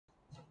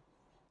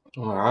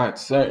Alright,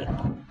 so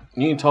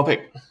new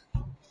topic.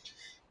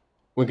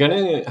 We're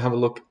going to have a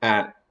look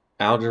at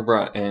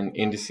algebra and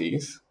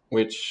indices,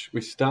 which we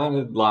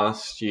started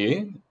last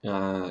year.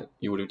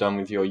 You would have done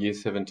with your Year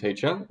 7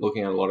 teacher,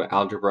 looking at a lot of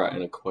algebra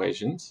and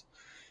equations.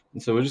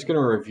 And so we're just going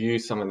to review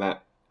some of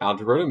that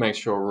algebra to make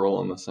sure we're all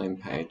on the same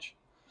page.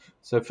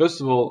 So first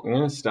of all, I'm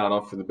going to start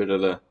off with a bit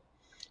of the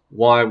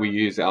why we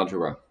use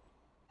algebra.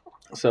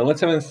 So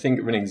let's have a think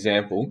of an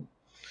example.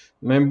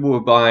 Remember we're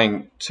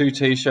buying 2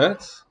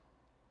 t-shirts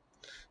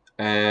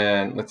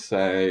and let's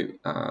say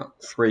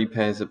 3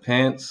 pairs of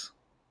pants.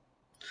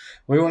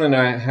 We want to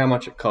know how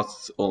much it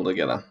costs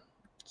altogether.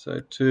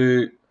 So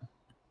 2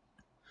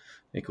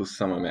 equals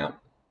some amount.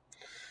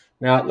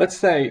 Now let's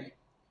say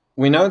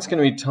we know it's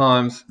going to be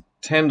times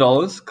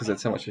 $10 because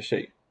that's how much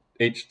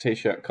each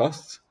t-shirt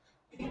costs,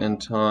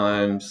 and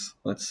times,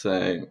 let's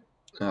say,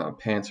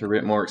 pants are a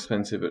bit more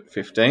expensive at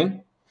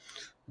 $15.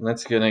 And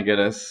that's going to get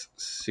us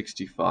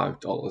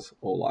 $65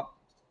 all up.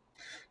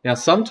 Now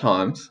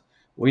sometimes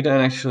we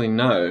don't actually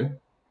know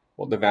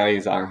what the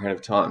values are ahead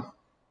of time.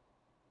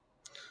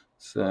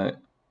 So,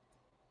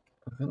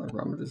 I feel like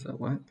rubber, does that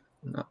work?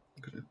 No,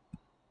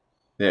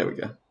 there we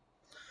go.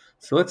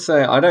 So let's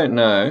say I don't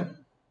know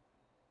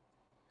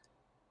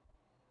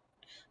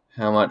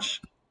how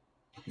much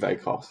they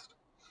cost.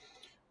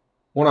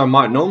 What I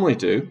might normally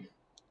do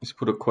is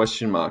put a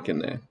question mark in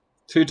there.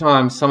 2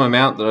 times some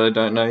amount that I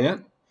don't know yet,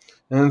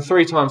 and then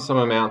 3 times some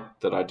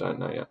amount that I don't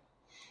know yet.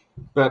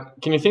 But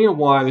can you think of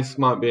why this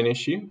might be an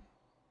issue?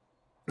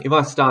 If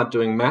I start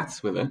doing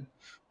maths with it,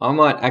 I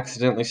might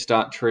accidentally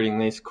start treating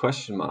these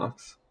question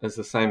marks as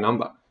the same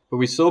number. But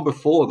we saw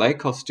before they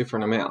cost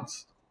different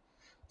amounts.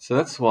 So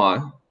that's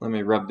why, let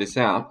me rub this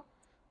out,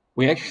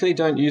 we actually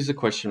don't use a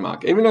question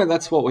mark. Even though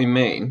that's what we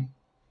mean,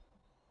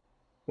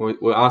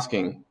 we're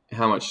asking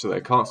how much do they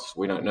cost,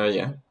 we don't know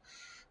yet.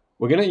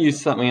 We're going to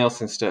use something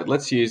else instead.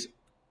 Let's use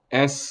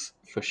S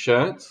for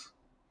shirts,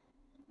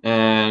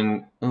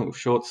 and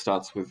short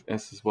starts with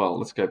S as well.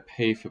 Let's go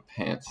P for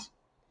pants.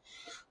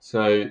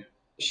 So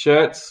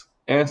shirts,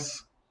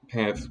 S,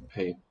 pants,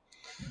 P.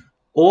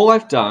 All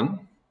I've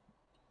done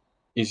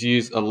is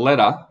use a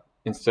letter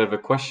instead of a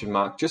question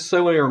mark, just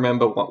so we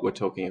remember what we're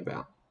talking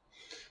about.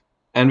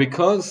 And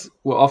because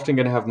we're often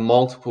going to have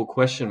multiple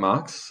question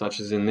marks, such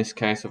as in this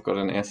case I've got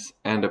an S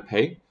and a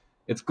P,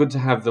 it's good to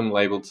have them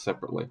labeled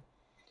separately.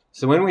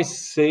 So when we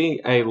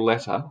see a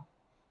letter,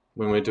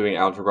 when we're doing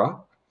algebra,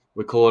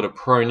 we call it a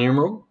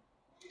pronumeral,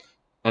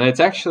 and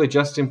it's actually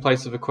just in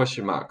place of a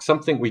question mark,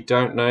 something we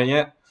don't know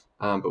yet,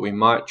 but we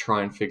might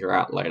try and figure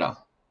out later.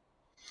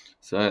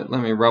 So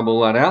let me rub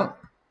all that out.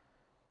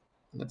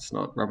 That's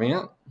not rubbing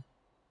out.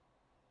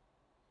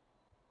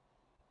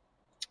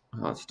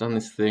 Oh, it's done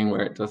this thing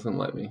where it doesn't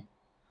let me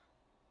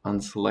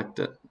unselect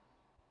it.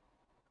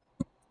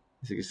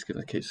 Is it just going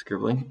to keep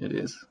scribbling? It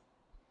is.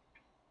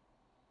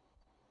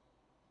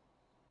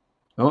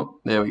 Oh,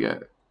 there we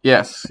go.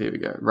 Yes, here we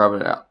go. Rub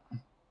it out.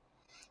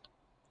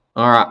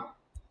 All right,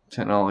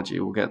 technology,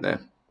 we'll get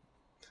there.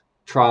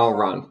 Trial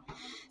run.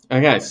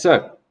 Okay,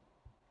 so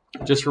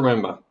just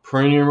remember,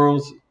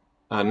 pronumerals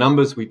are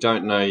numbers we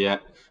don't know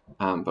yet,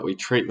 but we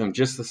treat them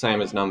just the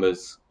same as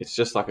numbers. It's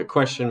just like a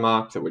question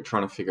mark that we're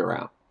trying to figure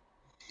out.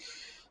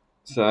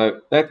 So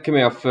that can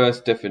be our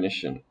first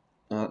definition.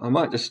 I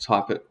might just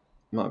type it,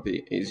 might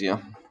be easier.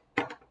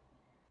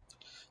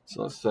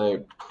 So let's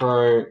say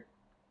pronumeral.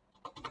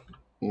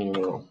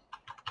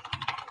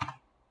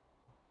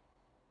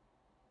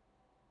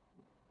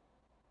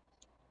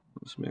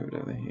 Let's move it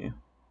over here.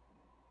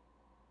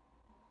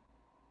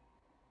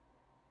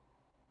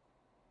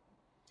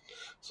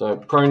 So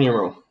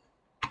pronumeral,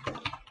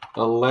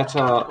 a letter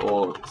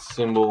or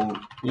symbol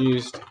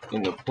used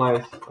in the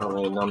place of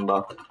a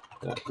number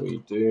that we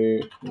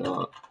do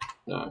not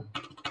know.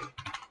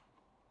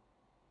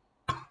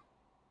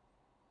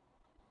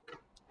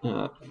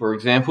 For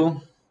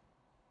example,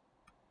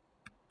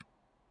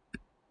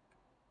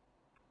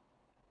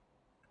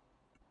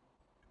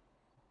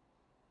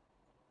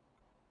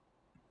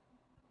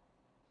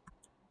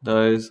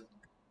 those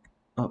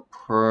are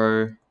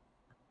pronumerals.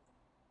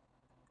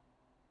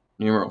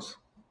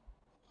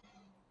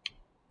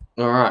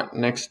 All right,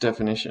 next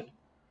definition.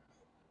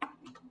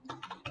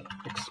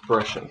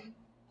 Expression.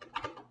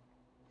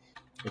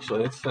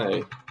 Actually, let's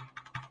say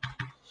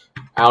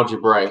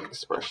algebraic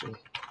expression.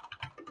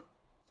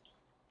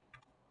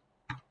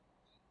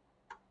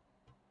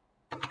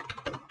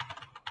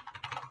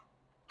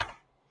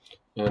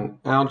 An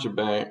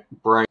algebraic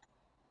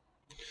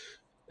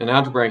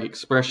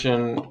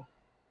expression.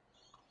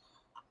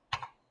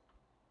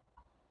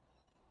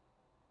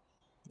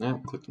 No,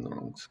 clicked on the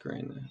wrong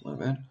screen there. My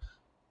bad.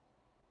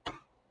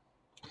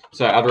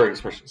 So algebraic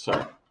expression,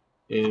 sorry,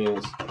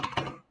 is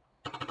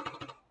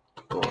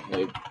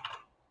a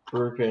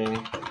grouping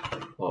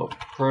of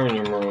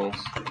pronumerals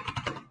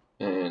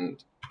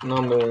and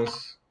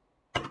numbers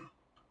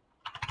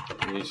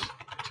used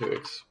to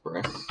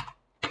express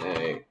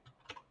a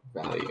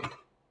value.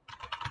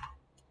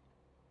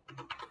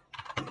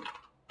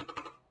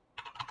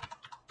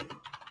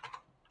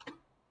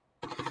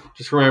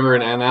 Just remember,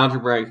 in an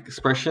algebraic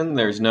expression,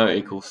 there is no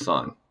equal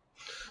sign.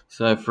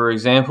 So, for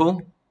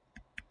example,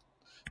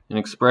 an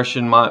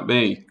expression might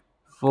be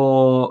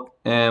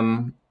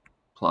 4m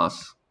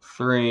plus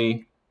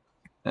 3x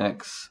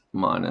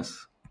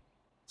minus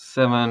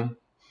 7.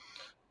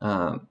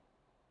 A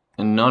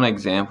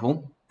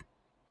non-example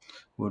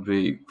would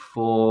be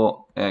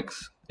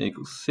 4x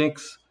equals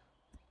 6,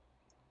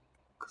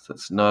 because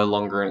it's no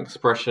longer an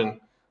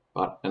expression,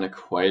 but an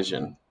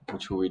equation,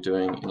 which we'll be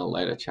doing in a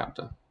later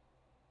chapter.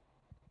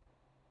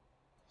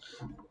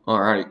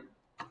 Alrighty,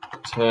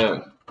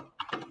 term.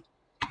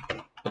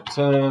 A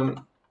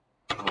term,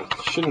 I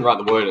shouldn't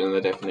write the word in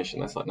the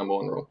definition, that's like number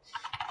 1 rule.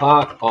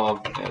 Part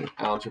of an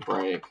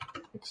algebraic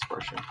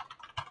expression.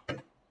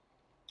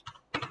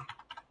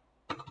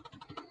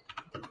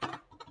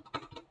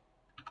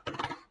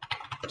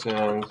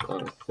 Terms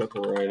are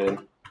separated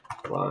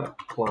by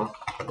plus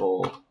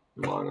or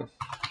minus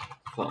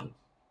signs.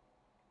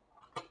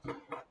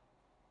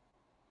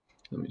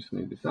 Let me just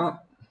move this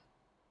up.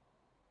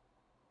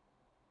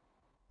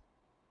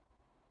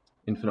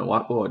 Infinite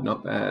whiteboard,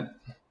 not bad.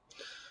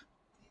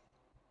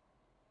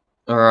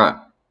 Alright,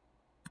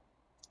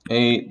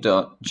 E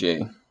dot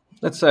G.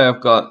 Let's say I've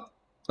got,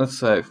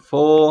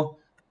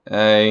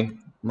 4a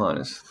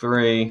minus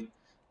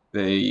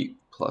 3b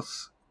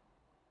plus,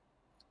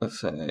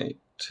 let's say,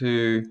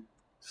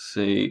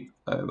 2c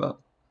over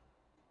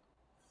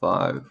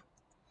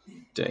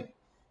 5d.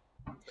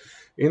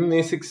 In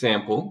this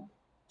example,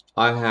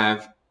 I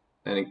have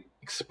an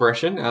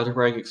expression,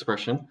 algebraic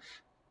expression,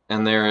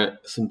 and there are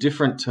some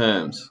different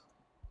terms.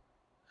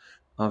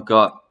 I've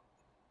got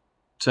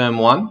term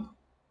 1,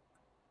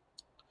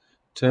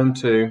 term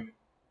 2,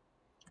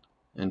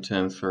 and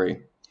term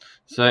 3.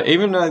 So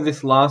even though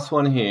this last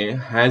one here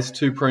has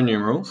 2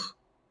 pronumerals,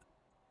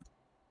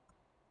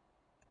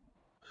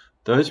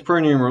 those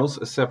pronumerals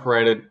are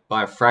separated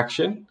by a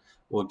fraction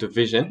or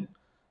division,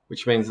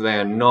 which means they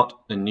are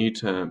not a new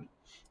term.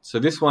 So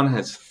this one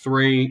has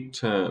 3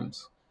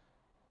 terms.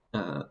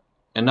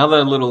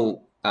 Another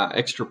little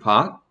extra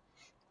part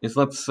is,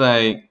 let's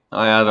say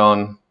I add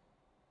on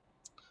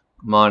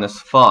minus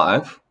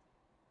 5.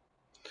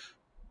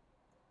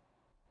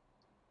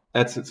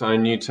 That's its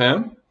own new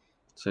term,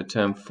 so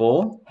term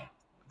 4.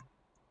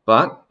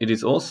 But it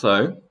is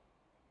also, can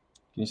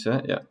you say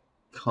that? Yeah,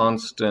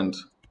 constant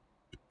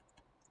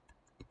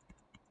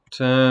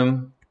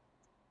term,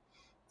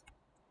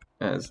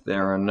 as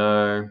there are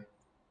no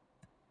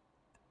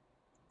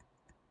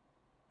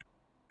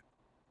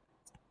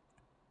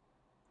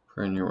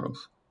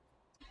pronumerals.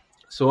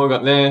 So what I've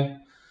got there,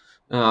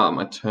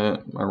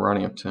 my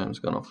writing of terms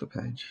gone off the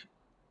page.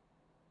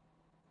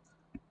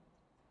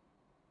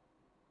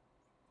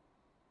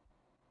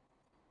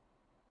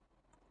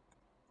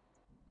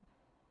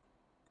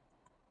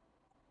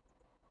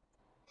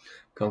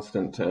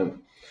 Constant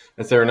term,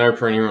 as there are no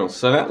pronumerals.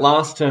 So that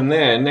last term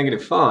there,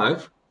 negative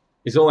 5,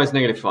 is always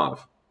negative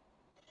 5.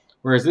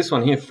 Whereas this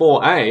one here,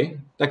 4a,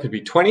 that could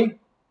be 20.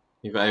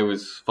 If a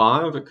was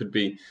 5, it could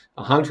be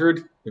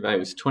 100. If a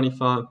was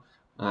 25,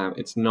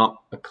 it's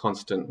not a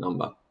constant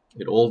number.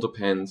 It all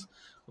depends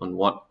on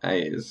what a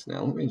is.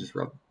 Now let me just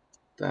rub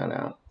that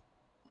out.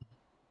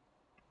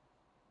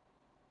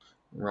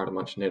 Write a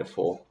much neater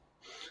 4.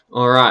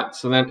 Alright,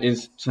 so that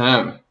is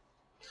term.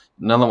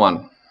 Another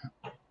one.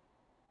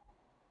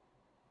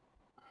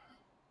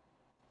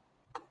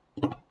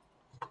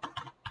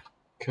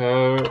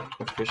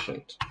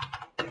 Coefficient.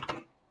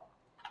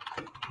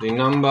 The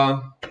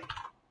number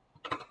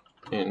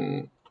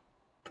in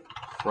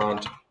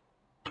front,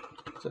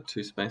 is that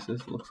 2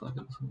 spaces? It looks like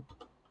it.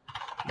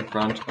 In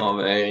front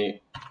of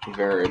a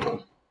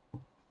variable.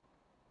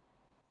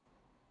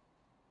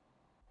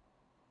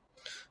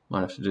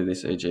 Might have to do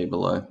this e.g.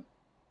 below.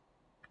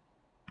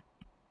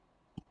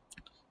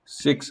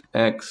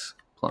 6x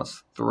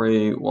plus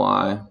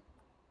 3y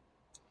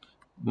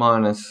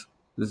minus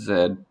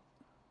z.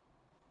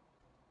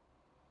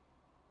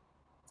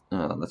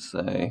 Let's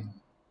say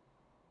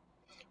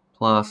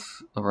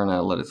plus, I've run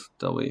out of letters,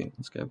 w.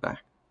 Let's go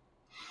back.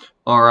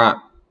 Alright,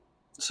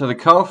 so the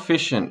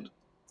coefficient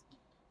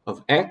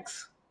of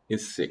x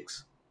is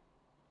 6.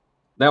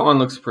 That one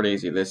looks pretty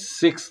easy. There's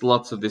 6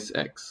 lots of this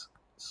x.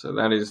 So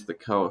that is the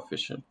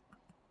coefficient.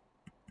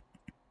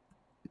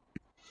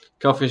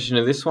 Coefficient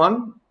of this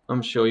one,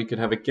 I'm sure you could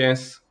have a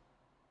guess,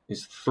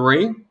 is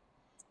 3.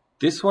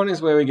 This one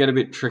is where we get a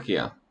bit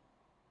trickier.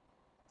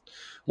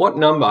 What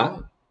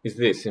number is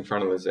this in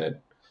front of the z?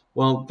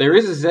 Well, there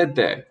is a z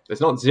there.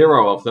 There's not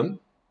 0 of them.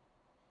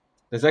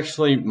 There's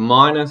actually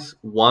minus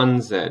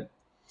 1z.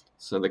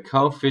 So the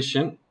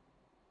coefficient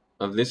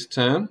of this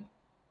term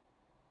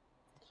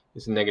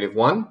is negative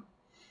 1.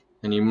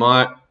 And you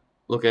might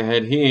look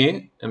ahead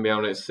here and be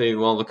able to see,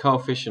 well, the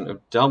coefficient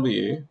of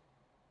w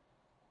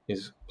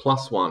is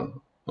plus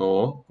 1.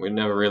 Or we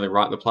never really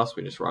write the plus,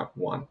 we just write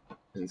 1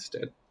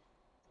 instead.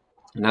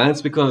 And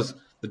that's because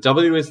the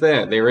w is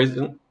there. There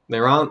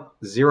aren't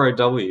 0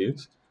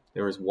 w's.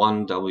 There is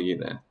 1 w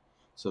there.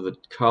 So the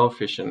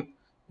coefficient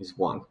is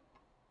 1.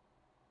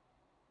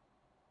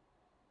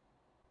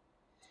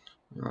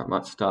 I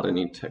might start a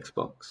new text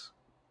box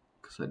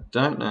because I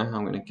don't know how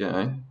I'm going to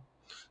go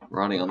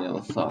writing on the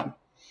other side.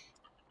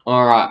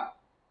 Alright,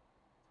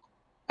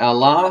 our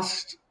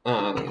last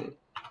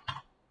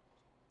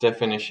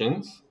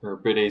definitions are a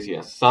bit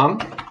easier. Sum,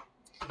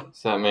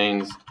 so that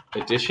means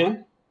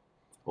addition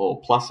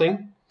or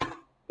plussing.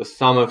 The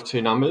sum of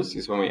two numbers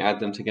is when we add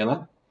them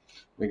together.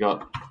 We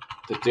got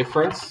the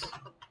difference,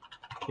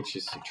 which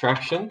is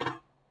subtraction.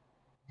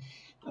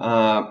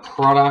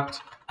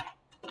 Product,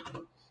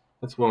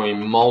 that's when we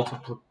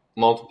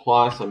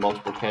multiply, so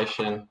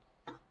multiplication.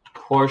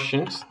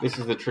 Quotient, this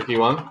is the tricky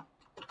one,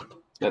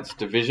 that's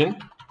division.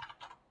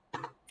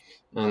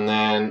 And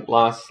then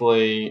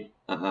lastly,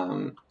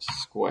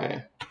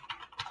 square,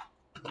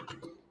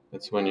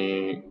 that's when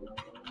you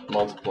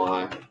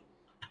multiply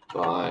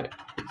by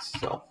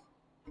itself.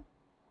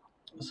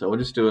 So we'll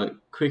just do a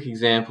quick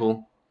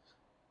example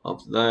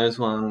of those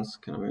ones.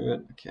 Can I move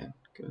it? Okay,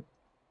 good.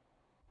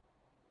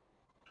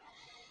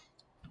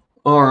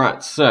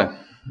 Alright, so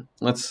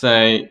let's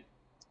say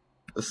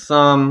the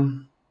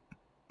sum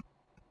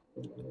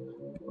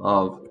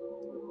of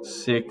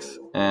 6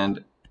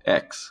 and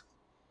x.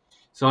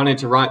 So I need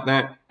to write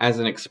that as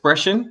an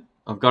expression.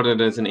 I've got it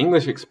as an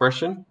English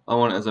expression. I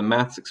want it as a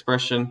maths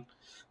expression.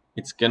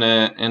 It's going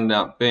to end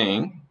up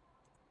being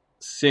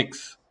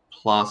 6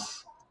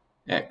 plus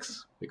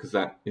x, because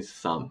that is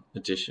sum,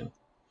 addition.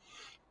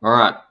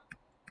 Alright,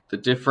 the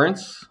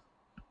difference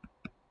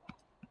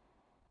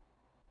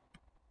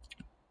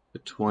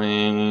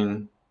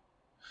between,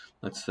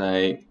 let's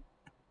say,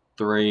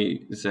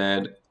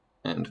 3z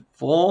and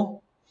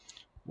 4.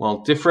 Well,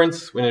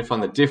 difference, we need to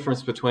find the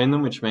difference between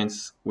them, which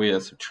means we are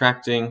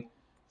subtracting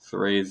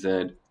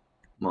 3z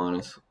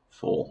minus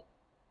 4.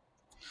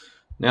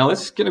 Now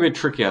let's get a bit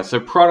trickier. So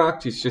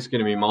product is just going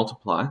to be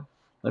multiply.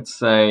 Let's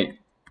say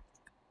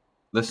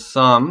the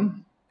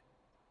sum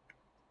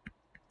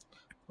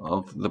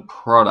of the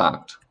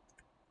product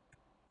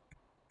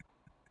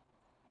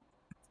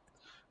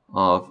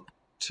of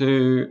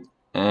 2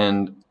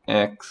 and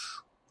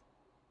x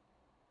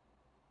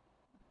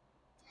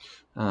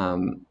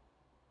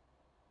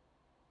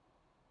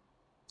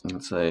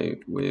let's say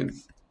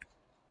with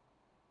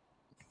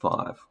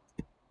 5.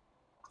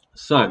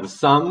 So the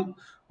sum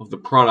of the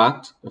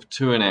product of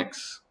 2 and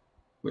x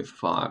with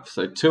 5.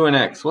 So 2 and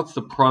x, what's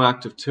the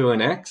product of 2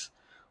 and x?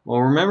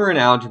 Well, remember in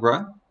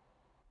algebra,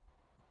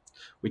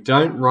 we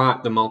don't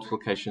write the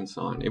multiplication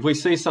sign. If we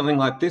see something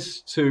like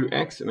this,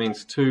 2x, it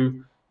means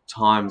 2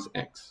 times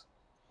x.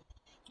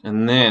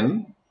 And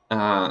then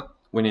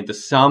we need the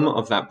sum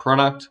of that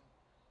product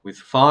with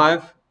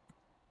 5.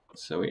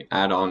 So we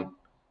add on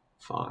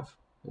 5.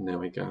 And there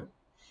we go.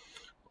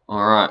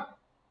 Alright,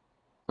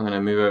 I'm going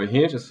to move over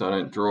here just so I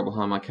don't draw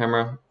behind my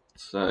camera.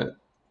 So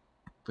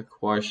the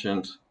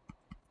quotient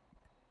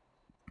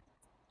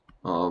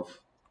of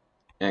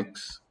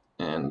x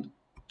and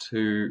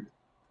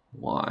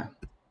 2y.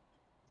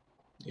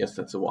 Yes,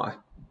 that's a y.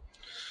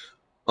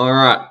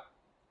 Alright,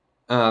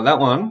 that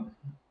one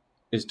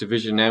is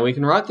division. Now we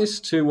can write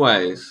this two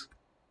ways.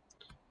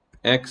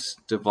 X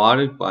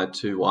divided by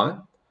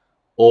 2y,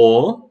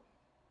 or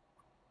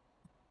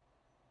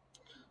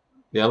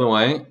the other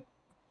way,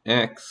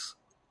 x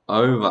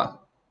over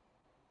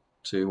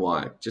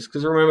 2y. Just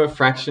because remember,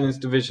 fraction is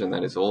division,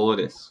 that is all it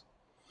is.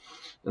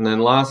 And then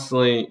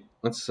lastly,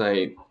 let's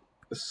say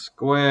the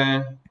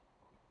square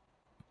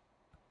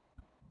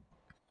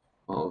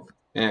of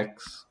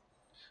x,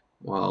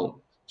 well,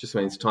 just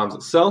means times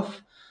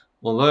itself.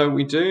 Although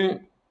we do,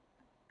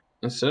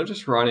 instead of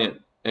just writing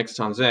it x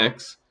times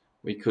x,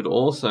 we could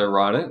also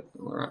write it,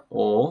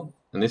 or,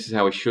 and this is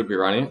how we should be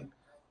writing it,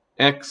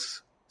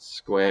 x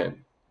squared,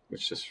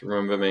 which just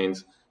remember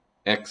means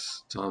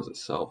x times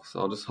itself.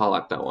 So I'll just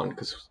highlight that one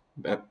because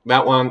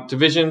that one,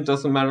 division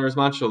doesn't matter as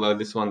much, although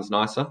this one's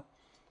nicer.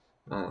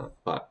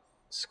 But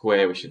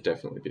square, we should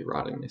definitely be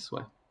writing this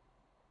way.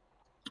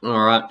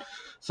 Alright,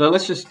 so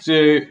let's just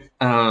do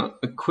a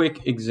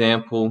quick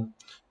example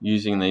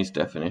using these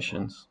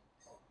definitions.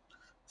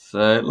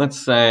 So let's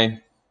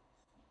say,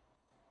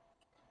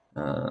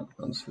 I'll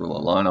just rule a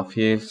line off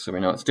here so we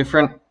know it's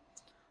different.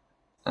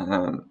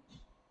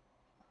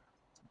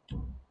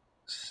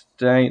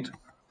 State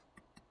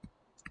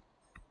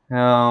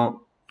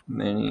how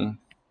many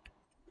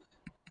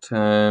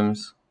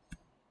terms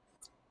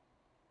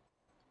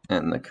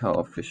and the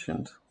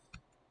coefficient.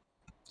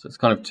 So it's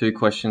kind of two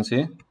questions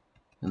here,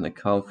 and the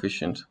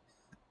coefficient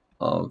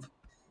of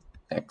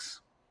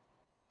x.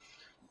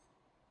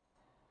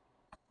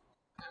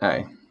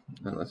 Okay,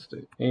 and let's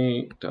do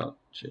E dot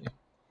G.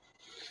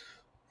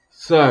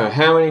 So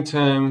how many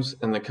terms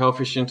and the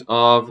coefficient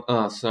of,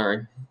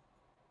 sorry,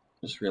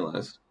 just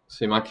realized.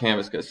 See, my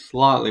canvas goes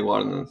slightly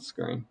wider than the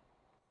screen.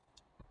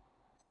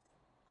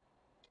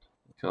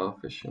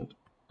 Coefficient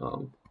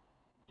of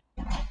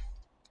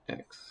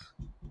x.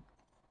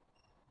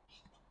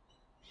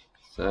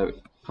 So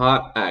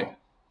part A.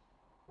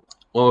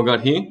 What we've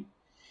got here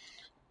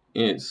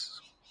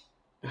is,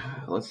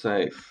 let's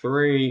say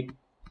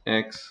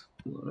 3x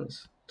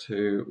minus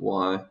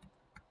 2y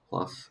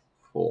plus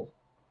 4.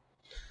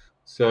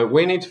 So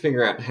we need to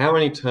figure out how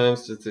many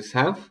terms does this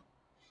have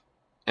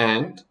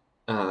and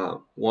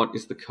what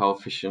is the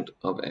coefficient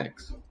of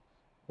x.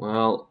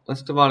 Well,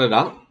 let's divide it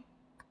up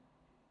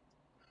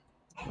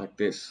like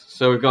this.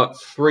 So we've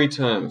got 3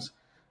 terms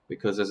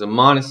because there's a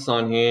minus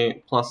sign here,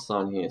 plus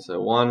sign here.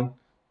 So 1,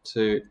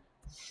 2,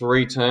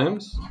 3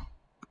 terms.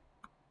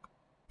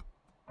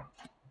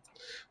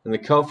 And the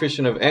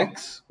coefficient of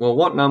x, well,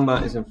 what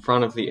number is in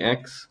front of the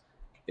x?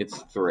 It's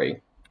 3.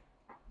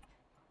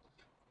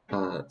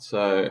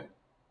 So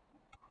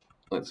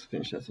let's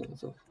finish that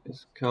sentence off.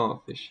 It's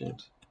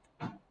coefficient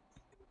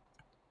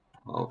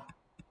of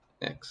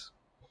x.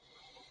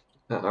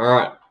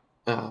 Alright,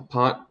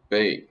 part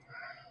B.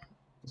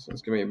 This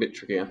one's going to be a bit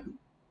trickier.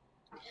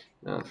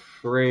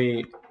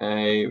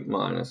 3a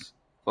minus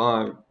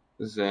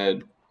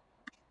 5z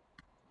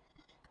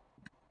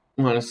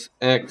minus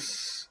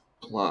x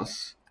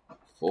plus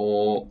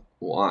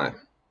 4y.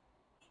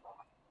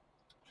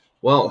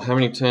 Well, how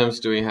many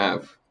terms do we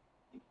have?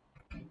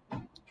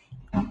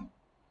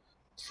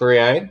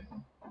 3a,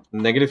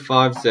 negative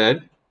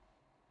 5z,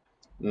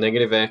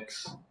 negative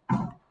x,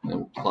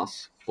 and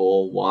plus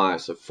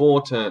 4y. So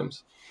 4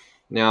 terms.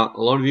 Now,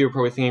 a lot of you are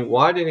probably thinking,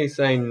 why did he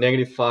say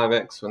negative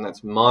 5x when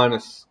that's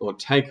minus or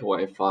take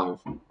away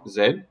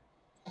 5z?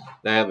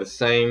 They are the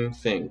same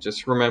thing.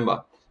 Just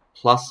remember,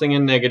 plusing a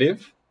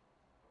negative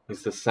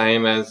is the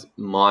same as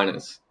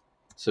minus.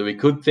 So we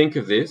could think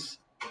of this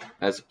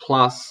as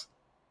plus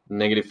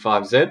negative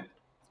 5z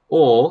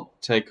or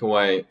take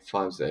away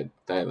 5z.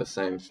 They are the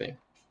same thing.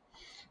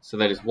 So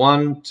that is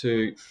 1,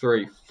 2,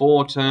 3,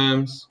 4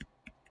 terms.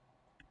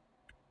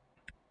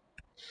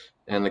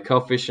 And the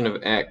coefficient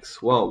of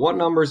x, well, what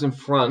number is in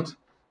front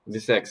of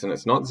this x? And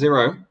it's not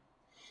 0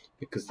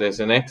 because there's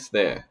an x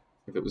there.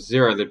 If it was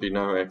 0, there'd be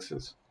no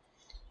x's.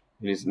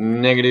 It is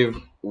negative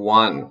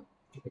 1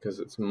 because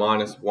it's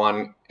minus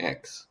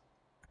 1x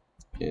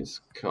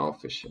is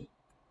coefficient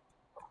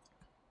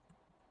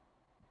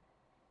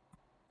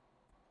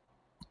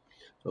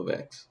of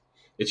x.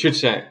 It should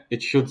say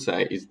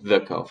is the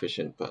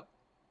coefficient, but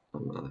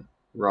I'm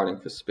writing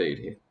for speed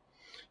here.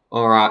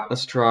 All right,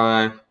 let's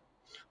try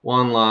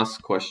one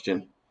last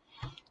question.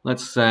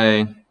 Let's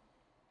say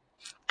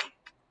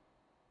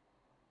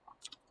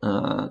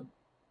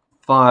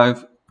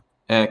 5x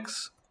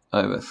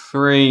over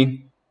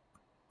 3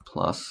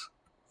 plus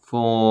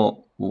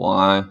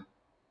 4y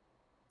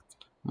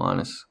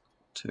minus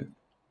 2.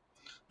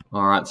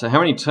 All right, so how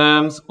many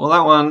terms? Well,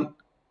 that one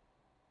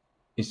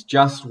is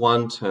just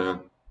one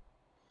term.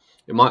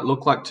 It might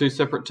look like 2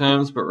 separate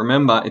terms, but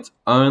remember, it's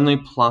only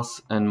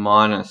plus and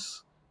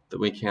minus that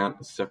we count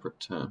as separate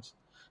terms.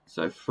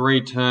 So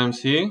 3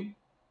 terms here.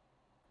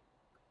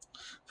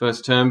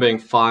 First term being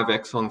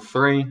 5x on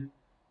 3.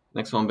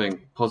 Next one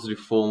being positive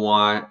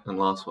 4y, and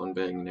last one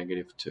being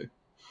negative 2.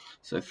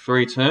 So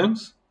 3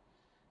 terms.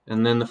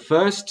 And then the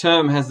first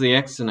term has the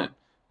x in it.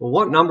 Well,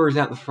 what number is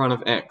out the front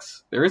of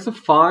x? There is a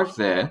 5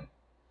 there,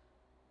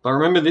 but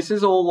remember, this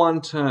is all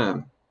one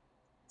term.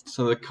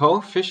 So the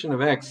coefficient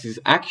of x is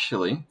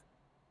actually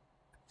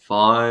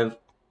 5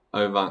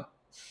 over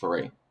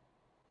 3.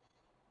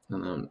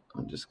 And then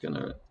I'm just going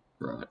to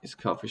write its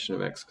coefficient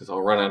of x because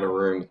I'll run out of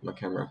room with my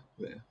camera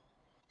there.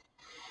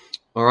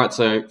 Alright,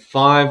 so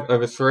 5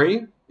 over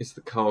 3 is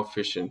the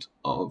coefficient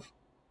of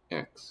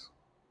x.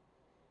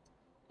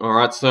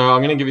 Alright, so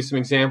I'm going to give you some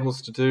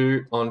examples to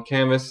do on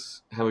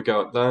Canvas, have a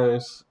go at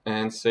those,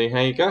 and see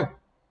how you go.